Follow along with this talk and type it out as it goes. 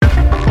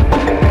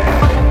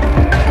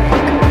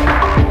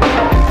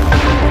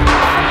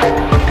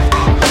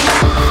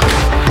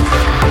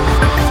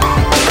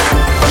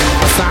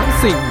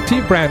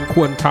แบรนด์ค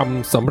วรท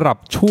ำสำหรับ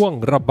ช่วง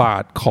ระบา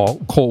ดของ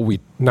โควิ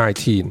ด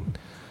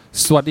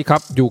 -19 สวัสดีครั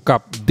บอยู่กั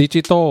บ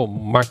Digital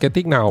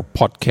Marketing Now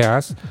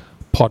Podcast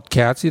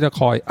ที่จะ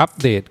คอยอัป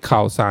เดตข่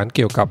าวสารเ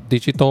กี่ยวกับ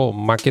Digital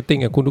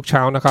Marketing กับคุณทุกเช้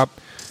านะครับ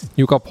อ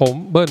ยู่กับผม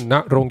เบิ้ล ณ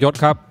รงค์ยศ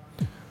ครับ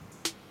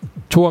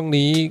ช่วง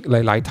นี้ห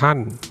ลายๆท่าน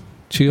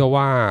เชื่อ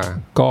ว่า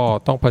ก็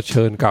ต้องเผ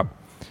ชิญกับ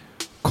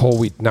โค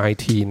วิด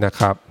 -19 นะ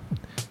ครับ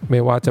ไม่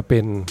ว่าจะเป็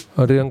น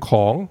เรื่องข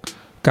อง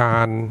กา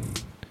ร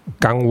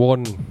กังว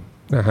ล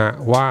นะฮะ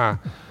ว่า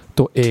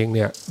ตัวเองเ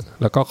นี่ย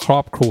แล้วก็ครอ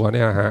บครัวเ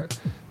นี่ยฮะ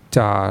จ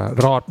ะ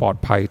รอดปลอด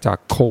ภัยจาก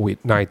โควิด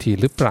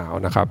 -19 หรือเปล่า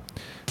นะครับ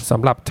ส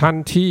ำหรับท่าน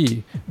ที่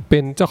เป็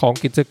นเจ้าของ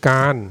กิจก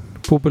าร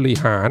ผู้บริ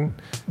หาร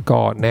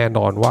ก็แน่น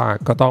อนว่า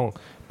ก็ต้อง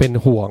เป็น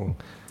ห่วง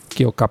เ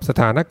กี่ยวกับส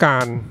ถานกา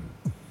รณ์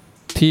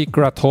ที่ก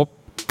ระทบ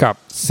กับ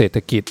เศรษฐ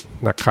กิจ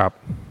นะครับ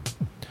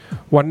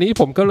วันนี้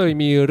ผมก็เลย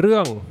มีเรื่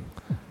อง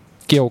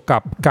เกี่ยวกั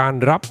บการ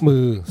รับมื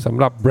อสำ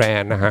หรับแบร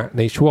นด์นะฮะ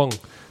ในช่วง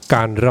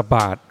การระบ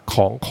าดข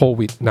องโค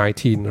วิด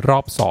 -19 รอ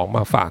บ 2 ม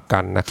าฝากกั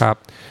นนะครับ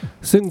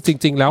ซึ่งจ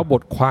ริงๆแล้วบ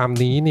ทความ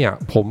นี้เนี่ย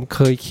ผมเค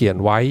ยเขียน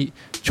ไว้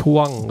ช่ว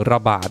งระ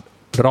บาด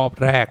รอบ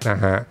แรกน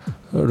ะฮะ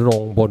ล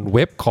งบนเ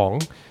ว็บของ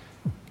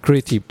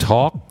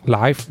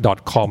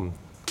creativetalklive.com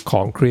ข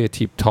อง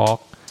Creative Talk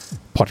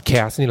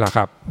Podcast นี่แหละค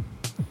รับ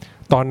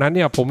ตอนนั้นเ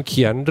นี่ยผมเ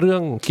ขียนเรื่อ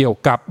งเกี่ยว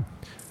กับ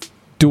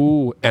Do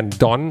and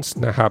Don'ts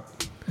นะครับ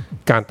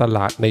การตล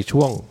าดใน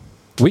ช่วง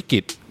วิกฤ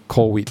ตโค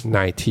วิด -19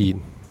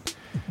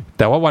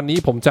 แต่ว่าวันนี้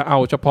ผมจะเอา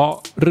เฉพาะ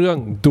เรื่อง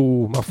ดู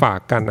มาฝาก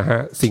กันนะฮ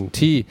ะสิ่ง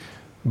ที่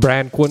แบร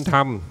นด์ควรท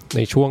ำใน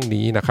ช่วง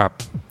นี้นะครับ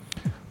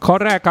ข้อ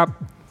แรกครับ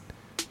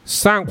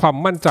สร้างความ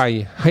มั่นใจ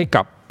ให้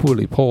กับผู้บ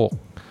ริโภค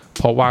เ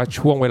พราะว่า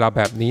ช่วงเวลาแ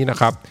บบนี้นะ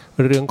ครับ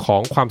เรื่องขอ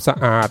งความสะ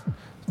อาด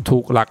ถู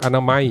กหลักอน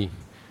ามัย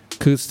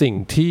คือสิ่ง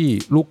ที่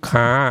ลูก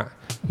ค้า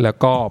แล้ว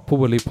ก็ผู้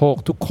บริโภค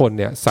ทุกคน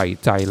เนี่ยใส่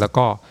ใจแล้ว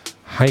ก็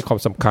ให้ความ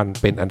สำคัญ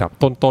เป็นอันดับ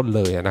ต้นๆเ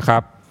ลยนะครั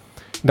บ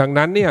ดัง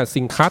นั้นเนี่ย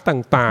สินค้า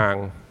ต่าง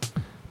ๆ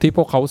ที่พ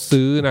วกเขา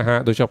ซื้อนะฮะ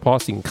โดยเฉพาะ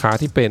สินค้า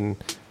ที่เป็น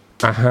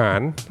อาหาร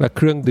และเค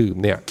รื่องดื่ม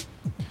เนี่ย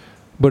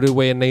บริเว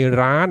ณใน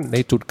ร้านใน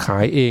จุดขา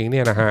ยเองเ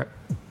นี่ยนะฮะ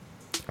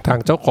ทาง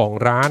เจ้าของ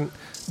ร้าน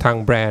ทาง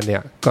แบรนด์เนี่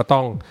ยก็ต้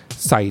อง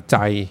ใส่ใจ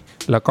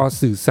แล้วก็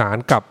สื่อสาร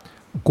กับ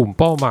กลุ่ม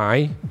เป้าหมาย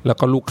แล้ว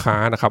ก็ลูกค้า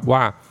นะครับ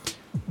ว่า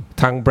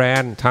ทางแบร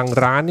นด์ทาง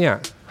ร้านเนี่ย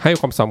ให้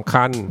ความสำ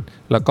คัญ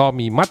แล้วก็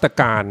มีมาตร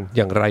การอ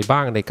ย่างไรบ้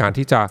างในการ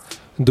ที่จะ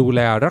ดูแล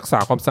รักษา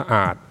ความสะอ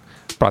าด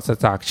ปราศ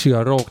จากเชื้อ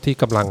โรคที่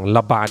กำลังร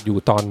ะบาดอยู่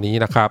ตอนนี้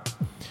นะครับ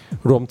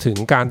รวมถึง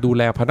การดูแ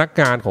ลพนัก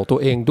งานของตัว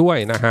เองด้วย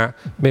นะฮะ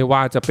ไม่ว่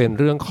าจะเป็น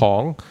เรื่องขอ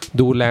ง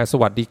ดูแลส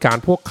วัสดิการ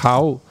พวกเขา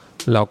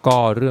แล้วก็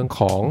เรื่อง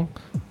ของ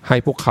ให้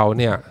พวกเขา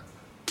เนี่ย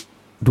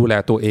ดูแล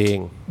ตัวเอง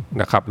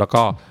นะครับแล้ว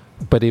ก็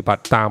ปฏิบั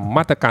ติตามม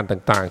าตรการ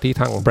ต่างๆที่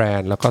ทางแบรน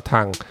ด์แล้วก็ท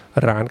าง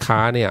ร้านค้า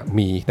เนี่ย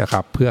มีนะค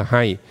รับเพื่อใ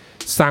ห้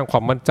สร้างควา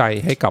มมั่นใจ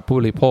ให้กับผู้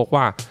บริโภค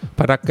ว่า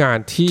พนักงาน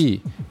ที่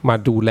มา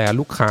ดูแล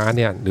ลูกค้าเ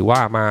นี่ยหรือว่า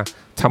มา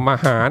ทำอา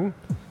หาร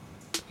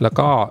แล้ว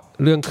ก็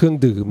เรื่องเครื่อง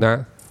ดื่มนะ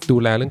ดู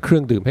แลเรื่องเครื่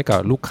องดื่มให้กับ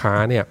ลูกค้า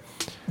เนี่ย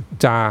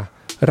จะ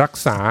รัก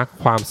ษา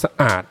ความสะ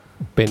อาด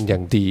เป็นอย่า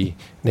งดี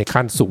ใน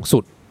ขั้นสูงสุ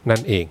ดนั่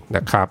นเองน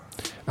ะครับ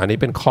อันนี้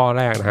เป็นข้อ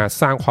แรกนะฮะ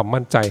สร้างความ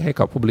มั่นใจให้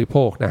กับผู้บริโภ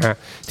คนะฮะ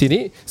ที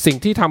นี้สิ่ง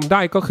ที่ทำไ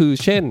ด้ก็คือ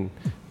เช่น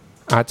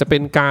อาจจะเป็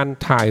นการ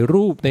ถ่าย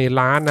รูปใน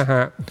ร้านนะฮ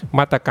ะม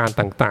าตรการ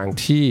ต่าง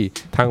ๆที่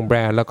ทางแบร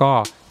นด์แล้วก็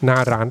หน้า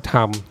ร้านท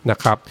ำนะ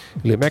ครับ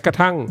หรือแม้กระ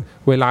ทั่ง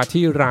เวลา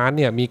ที่ร้าน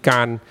เนี่ยมีก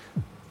าร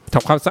ท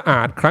ำความสะอ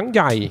าดครั้งใ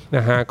หญ่น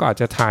ะฮะก็อาจ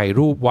จะถ่าย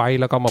รูปไว้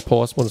แล้วก็มาโพ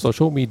สต์บนโซเ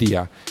ชียลมีเดีย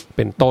เ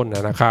ป็นต้น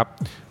นะครับ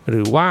ห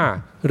รือว่า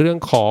เรื่อง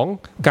ของ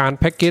การ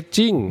แพคเกจ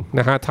จิ้ง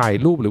นะฮะถ่าย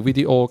รูปหรือวิ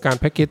ดีโอการ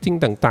แพคเกจจิ้ง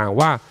ต่างๆ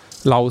ว่า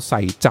เราใ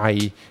ส่ใจ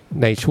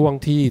ในช่วง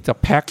ที่จะ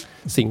แพ็ค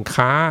สิน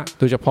ค้า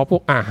โดยเฉพาะพว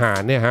กอาหาร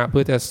เนี่ยฮะเ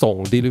พื่อจะส่ง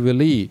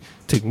Delivery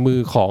ถึงมือ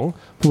ของ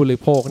ผู้บริ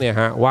โภคเนี่ย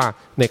ฮะว่า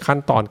ในขั้น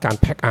ตอนการ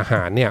แพ็คอาห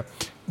ารเนี่ย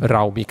เร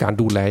ามีการ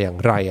ดูแลอย่าง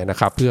ไรนะ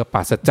ครับเพื่อปร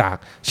าศจาก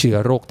เชื้อ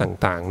โรค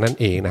ต่างๆนั่น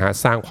เองนะฮะ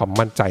สร้างความ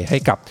มั่นใจให้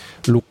กับ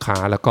ลูกค้า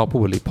แล้วก็ผู้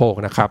บริโภค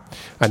นะครับ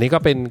อันนี้ก็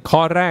เป็นข้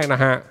อแรกน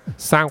ะฮะ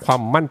สร้างควา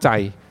มมั่นใจ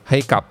ให้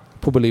กับ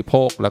ผู้บริโภ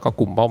คแล้วก็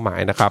กลุ่มเป้าหมาย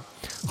นะครับ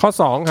ข้อ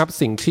2ครับ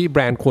สิ่งที่แบ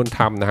รนด์ควร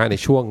ทำนะฮะใน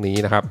ช่วงนี้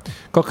นะครับ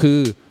ก็คือ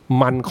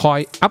มันคอย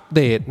อัปเ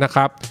ดตนะค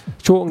รับ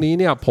ช่วงนี้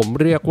เนี่ยผม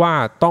เรียกว่า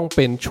ต้องเ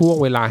ป็นช่วง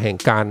เวลาแห่ง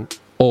การ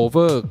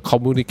over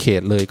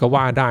communicate เลยก็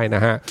ว่าได้น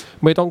ะฮะ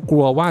ไม่ต้องก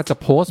ลัวว่าจะ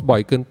โพสต์บ่อ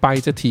ยเกินไป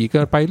จะถี่เกิ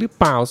นไปหรือ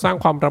เปล่าสร้าง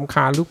ความรำค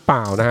าญหรือเป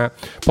ล่านะฮะ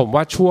ผม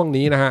ว่าช่วง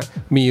นี้นะฮะ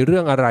มีเรื่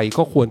องอะไร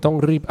ก็ควรต้อง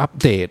รีบอัป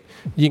เดต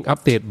ยิ่งอัป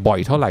เดตบ่อย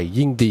เท่าไหร่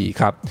ยิ่งดี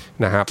ครับ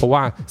นะฮะเพราะว่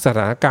าสถ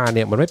านการณ์เ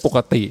นี่ยมันไม่ปก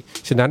ติ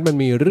ฉะนั้นมัน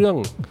มีเรื่อง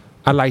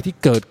อะไรที่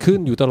เกิดขึ้น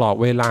อยู่ตลอด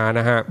เวลา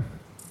นะฮะ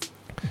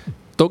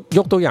ย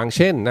กตัวอย่างเ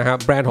ช่นนะฮะ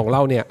แบรนด์ของเร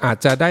าเนี่ยอาจ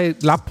จะได้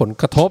รับผล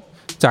กระทบ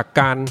จาก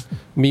การ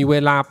มีเว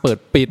ลาเปิด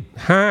ปิด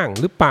ห้าง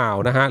หรือเปล่า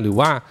นะฮะหรือ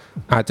ว่า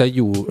อาจจะอ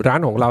ยู่ร้าน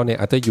ของเราเนี่ย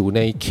อาจจะอยู่ใ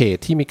นเขต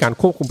ที่มีการ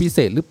ควบคุมพิเศ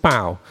ษหรือเปล่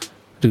า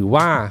หรือ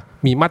ว่า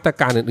มีมาตร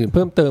การอื่นๆเ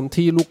พิ่มเติม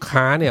ที่ลูก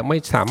ค้าเนี่ยไม่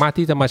สามารถ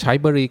ที่จะมาใช้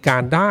บริกา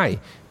รได้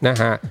นะ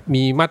ฮะ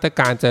มีมาตร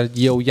การจะเ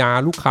ยียวยา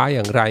ลูกค้าอ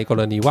ย่างไรก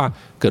รณีว่า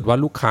เกิดว่า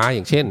ลูกค้าอ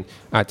ย่างเช่น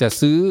อาจจะ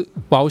ซื้อ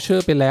วอลเชอ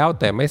ร์ไปแล้ว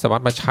แต่ไม่สามาร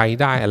ถมาใช้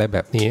ได้อะไรแบ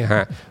บนี้ฮ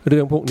ะเรื่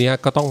องพวกนี้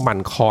ก็ต้องหมั่น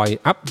คอย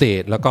อัปเด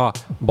ตแล้วก็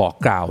บอก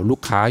กล่าวลู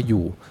กค้าอ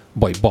ยู่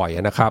บ่อย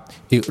ๆนะครับ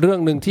อีกเรื่อง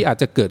นึงที่อาจ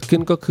จะเกิดขึ้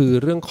นก็คือ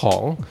เรื่องขอ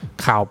ง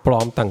ข่าวปล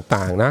อม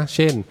ต่างๆนะเ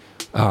ช่น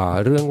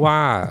เรื่องว่า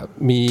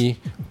มี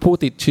ผู้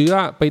ติดเชื้อ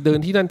ไปเดิน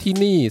ที่นั่นที่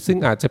นี่ซึ่ง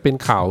อาจจะเป็น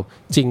ข่าว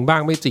จริงบ้า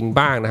งไม่จริง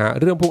บ้างนะฮะ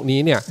เรื่องพวกนี้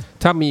เนี่ย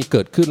ถ้ามีเ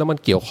กิดขึ้นแล้วมัน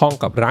เกี่ยวข้อง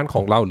กับร้านข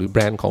องเราหรือแบ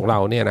รนด์ของเรา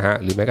เนี่ยนะฮะ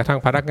หรือแม้กระทั่ง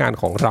พนักงาน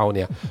ของเราเ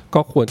นี่ย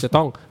ก็ควรจะ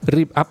ต้อง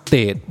รีบอัปเด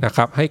ตนะค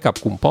รับให้กับ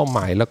กลุ่มเป้าหม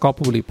ายแล้วก็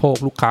ผู้บริโภค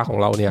ลูกค้าของ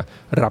เราเนี่ย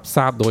รับท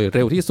ราบโดยเ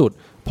ร็วที่สุด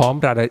พร้อม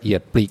รายละเอียด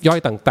ปลีกย่อย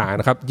ต่างๆ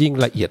นะครับยิ่ง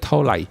ละเอียดเท่า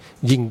ไหร่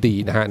ยิ่งดี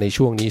นะฮะใน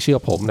ช่วงนี้เชื่อ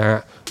ผมนะฮะ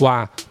ว่า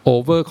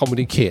over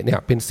communicate เนี่ย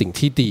เป็นสิ่ง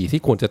ที่ดี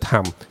ที่ควรจะท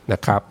ำน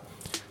ะครับ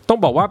ต้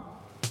องบอกว่า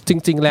จ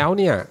ริงๆแล้ว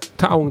เนี่ย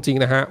ถ้าเอาจริง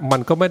ๆนะฮะมั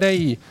นก็ไม่ได้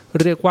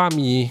เรียกว่า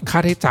มีค่า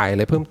ใช้จ่ายอะ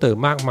ไรเพิ่มเติม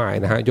มากมาย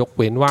นะฮะยกเ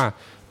ว้นว่า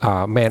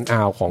แมนอ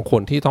าวของค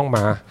นที่ต้องม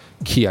า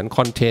เขียนค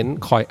อนเทนต์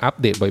คอยอัป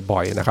เดตบ่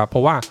อยๆนะครับเพร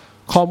าะว่า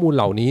ข้อมูลเ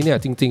หล่านี้เนี่ย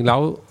จริงๆแล้ว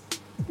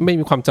ไม่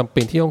มีความจำเป็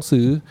นที่ต้อง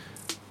ซื้อ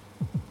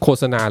โฆ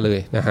ษณาเลย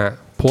นะฮะ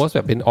โพสต์แบ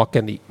บเป็นออร์แก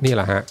นิกนี่แห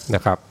ละฮะน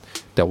ะครับ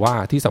แต่ว่า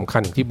ที่สำคั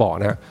ญอย่างที่บอก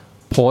นะฮะ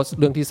โพสต์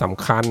เรื่องที่ส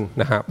ำคัญ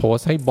นะฮะโพส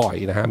ต์ให้บ่อย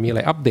นะฮะมีอะไร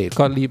อัปเดต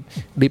ก็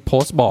รีบโพ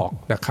สต์บอก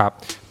นะครับ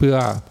เพื่อ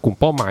กลุ่ม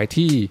เป้าหมาย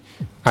ที่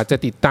อาจจะ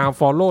ติดตาม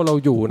follow เรา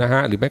อยู่นะฮ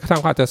ะหรือแม้กระทั่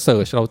งอาจจะเสิ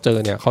ร์ชเราเจอ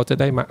เนี่ยเขาจะ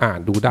ได้มาอ่าน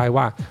ดูได้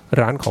ว่า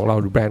ร้านของเรา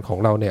หรือแบรนด์ของ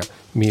เราเนี่ย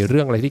มีเ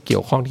รื่องอะไรที่เกี่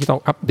ยวข้องที่ต้อ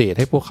งอัปเดต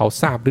ให้พวกเขา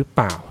ทราบหรือเป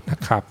ล่านะ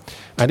ครับ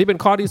อันนี้เป็น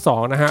ข้อที่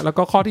2นะฮะแล้ว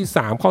ก็ข้อที่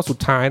3ข้อสุด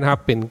ท้ายนะครับ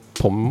เป็น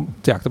ผม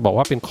อยากจะบอก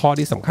ว่าเป็นข้อ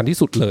ที่สำคัญที่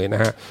สุดเลยน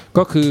ะฮะ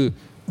ก็คือ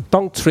ต้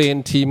องเทรน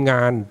ทีมง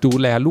านดู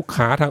แลลูก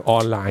ค้าทางออ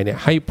นไลน์เนี่ย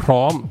ให้พ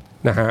ร้อม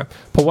นะฮะ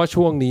เพราะว่า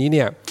ช่วงนี้เ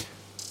นี่ย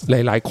ห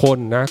ลายๆคน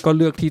นะก็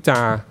เลือกที่จะ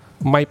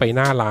ไม่ไปห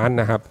น้าร้าน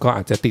นะครับก็อ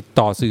าจจะติด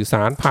ต่อสื่อส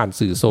ารผ่าน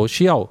สื่อโซเ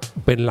ชียล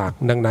เป็นหลัก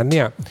ดังนั้นเ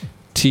นี่ย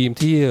ทีม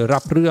ที่รั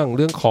บเรื่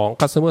องของ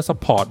customer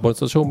support บน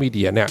โซเชียลมีเ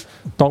ดียเนี่ย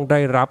ต้องได้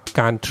รับ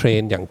การเทร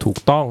นอย่างถูก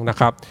ต้องนะ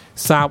ครับ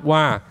ทราบว่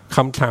าค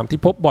ำถามที่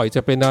พบบ่อยจ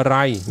ะเป็นอะไร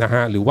นะฮ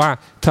ะหรือว่า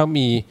ถ้า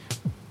มี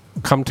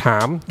คำถา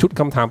มชุด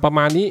คำถามประม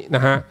าณนี้น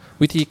ะฮะ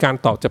วิธีการ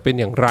ตอบจะเป็น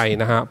อย่างไร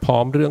นะฮะพร้อ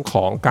มเรื่องข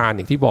องการอ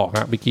ย่างที่บอกฮ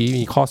ะเมื่อกี้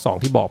มีข้อ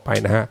2ที่บอกไป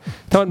นะฮะ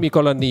ถ้ามันมีก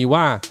รณี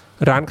ว่า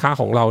ร้านค้า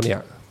ของเราเนี่ย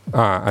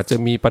อาจจะ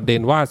มีประเด็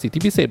นว่าสิทธิ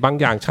พิเศษบาง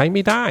อย่างใช้ไ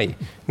ม่ได้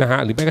นะฮะ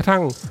หรือแม้กระทั่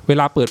งเว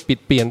ลาเปิดปิด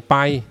เปลี่ยนไป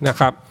นะ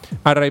ครับ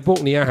อะไรพวก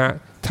นี้ฮะ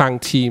ทาง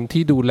ทีม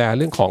ที่ดูแลเ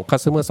รื่องของ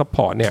customer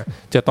support เนี่ย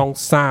จะต้อง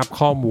ทราบ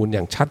ข้อมูลอ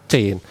ย่างชัดเจ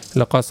นแ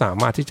ล้วก็สา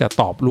มารถที่จะ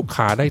ตอบลูก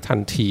ค้าได้ทัน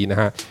ทีนะ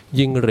ฮะ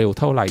ยิ่งเร็ว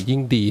เท่าไหร่ยิ่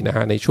งดีนะฮ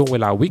ะในช่วงเว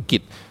ลาวิกฤ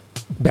ต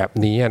แบบ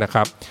นี้นะค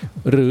รับ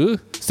หรือ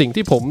สิ่ง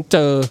ที่ผมเจ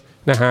อ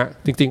นะฮะ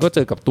จริงๆก็เจ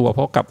อกับตัวเพ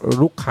ราะกับ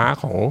ลูกค้า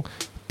ของ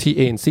ที่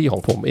ANC ขอ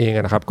งผมเองน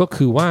ะครับก็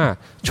คือว่า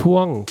ช่ว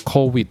งโค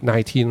วิด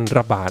 -19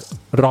 ระบาด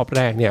รอบแ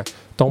รกเนี่ย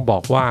ต้องบอ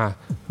กว่า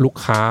ลูก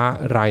ค้า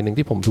รายหนึ่ง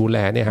ที่ผมดูแล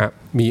เนี่ยฮะ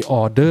มีอ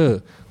อเดอร์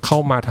เข้า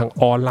มาทาง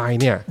ออนไล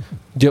น์เนี่ย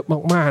เยอะ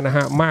มากๆนะฮ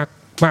ะ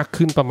มาก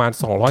ขึ้นประมาณ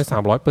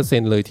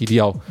 200-300% เลยทีเดี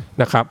ยว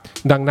นะครับ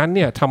ดังนั้นเ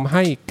นี่ยทำใ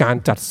ห้การ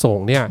จัดส่ง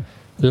เนี่ย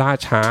ล่า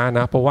ช้าน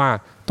ะเพราะว่า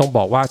ต้องบ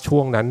อกว่าช่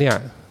วงนั้นเนี่ย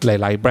ห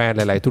ลายๆแบรนด์ห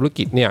ลายๆธุร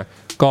กิจเนี่ย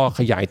ก็ข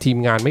ยายทีม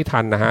งานไม่ทั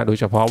นนะฮะโดย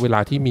เฉพาะเวลา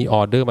ที่มีอ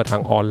อเดอร์มาทา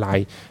งออนไล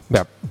น์แบ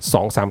บ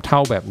 2-3 เท่า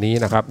แบบนี้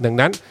นะครับดัง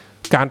นั้น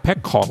การแพ็ค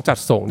ของจัด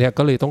ส่งเนี่ย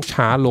ก็เลยต้อง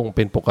ช้าลงเ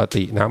ป็นปก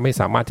ตินะไม่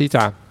สามารถที่จ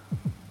ะ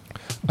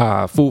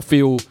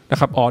fulfill นะ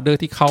ครับออเดอร์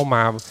ที่เข้าม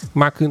า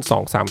มากขึ้น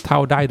 2-3 เท่า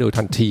ได้โดย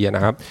ทันทีน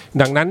ะครับ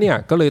ดังนั้นเนี่ย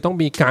ก็เลยต้อง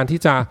มีการที่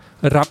จะ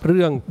รับเ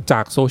รื่องจ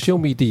ากโซเชียล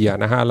มีเดีย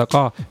นะฮะแล้ว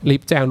ก็รี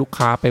บแจ้งลูก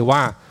ค้าไปว่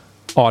า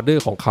ออเดอ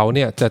ร์ของเขาเ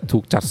นี่ยจะถู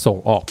กจัดส่ง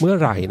ออกเมื่อ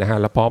ไหร่นะฮะ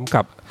และพร้อม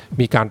กับ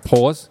มีการโพ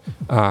สต์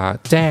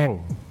แจ้ง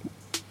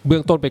เบื้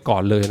องต้นไปก่อ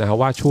นเลยนะฮะ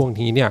ว่าช่วง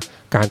นี้เนี่ย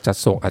การจัด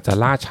ส่งอาจจะ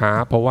ล่าช้า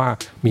เพราะว่า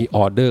มีอ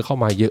อเดอร์เข้า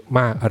มาเยอะม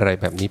ากอะไร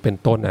แบบนี้เป็น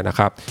ต้นนะ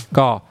ครับ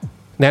ก็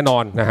แน่นอ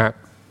นนะฮะ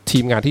ที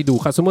มงานที่ดู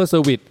customer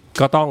service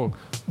ก็ต้อง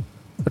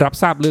รับ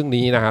ทราบเรื่อง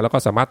นี้นะฮะแล้วก็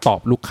สามารถตอ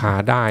บลูกค้า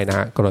ได้นะฮ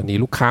ะกรณี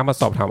ลูกค้ามา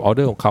สอบถามออเด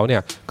อร์ของเขาเนี่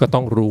ยก็ต้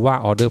องรู้ว่า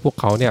ออเดอร์พวก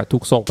เขาเนี่ยถู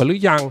กส่งไปหรื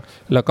อยัง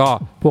แล้วก็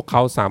พวกเข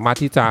าสามารถ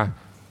ที่จะ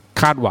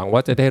คาดหวังว่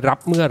าจะได้รับ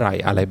เมื่อไหร่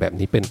อะไรแบบ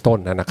นี้เป็นต้น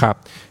นะครับ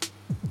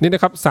นี่น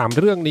ะครับ3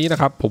เรื่องนี้นะ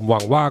ครับผมหวั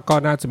งว่าก็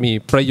น่าจะมี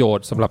ประโยช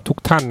น์สำหรับทุก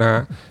ท่านน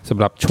ะสำ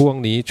หรับช่วง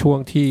นี้ช่วง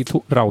ที่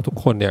เราทุก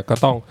คนเนี่ยก็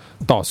ต้อง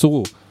ต่อสู้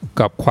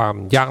กับความ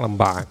ยากล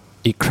ำบาก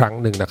อีกครั้ง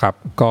หนึ่งนะครับ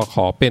ก็ข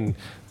อเป็น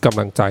กำ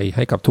ลังใจใ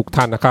ห้กับทุก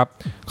ท่านนะครับ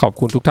ขอบ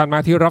คุณทุกท่านมา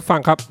กที่รับฟั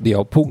งครับเดี๋ย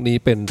วพรุ่งนี้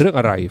เป็นเรื่อง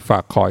อะไรฝา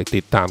กคอย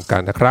ติดตามกั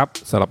นนะครับ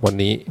สำหรับวัน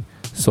นี้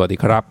สวัสดี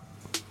ครับ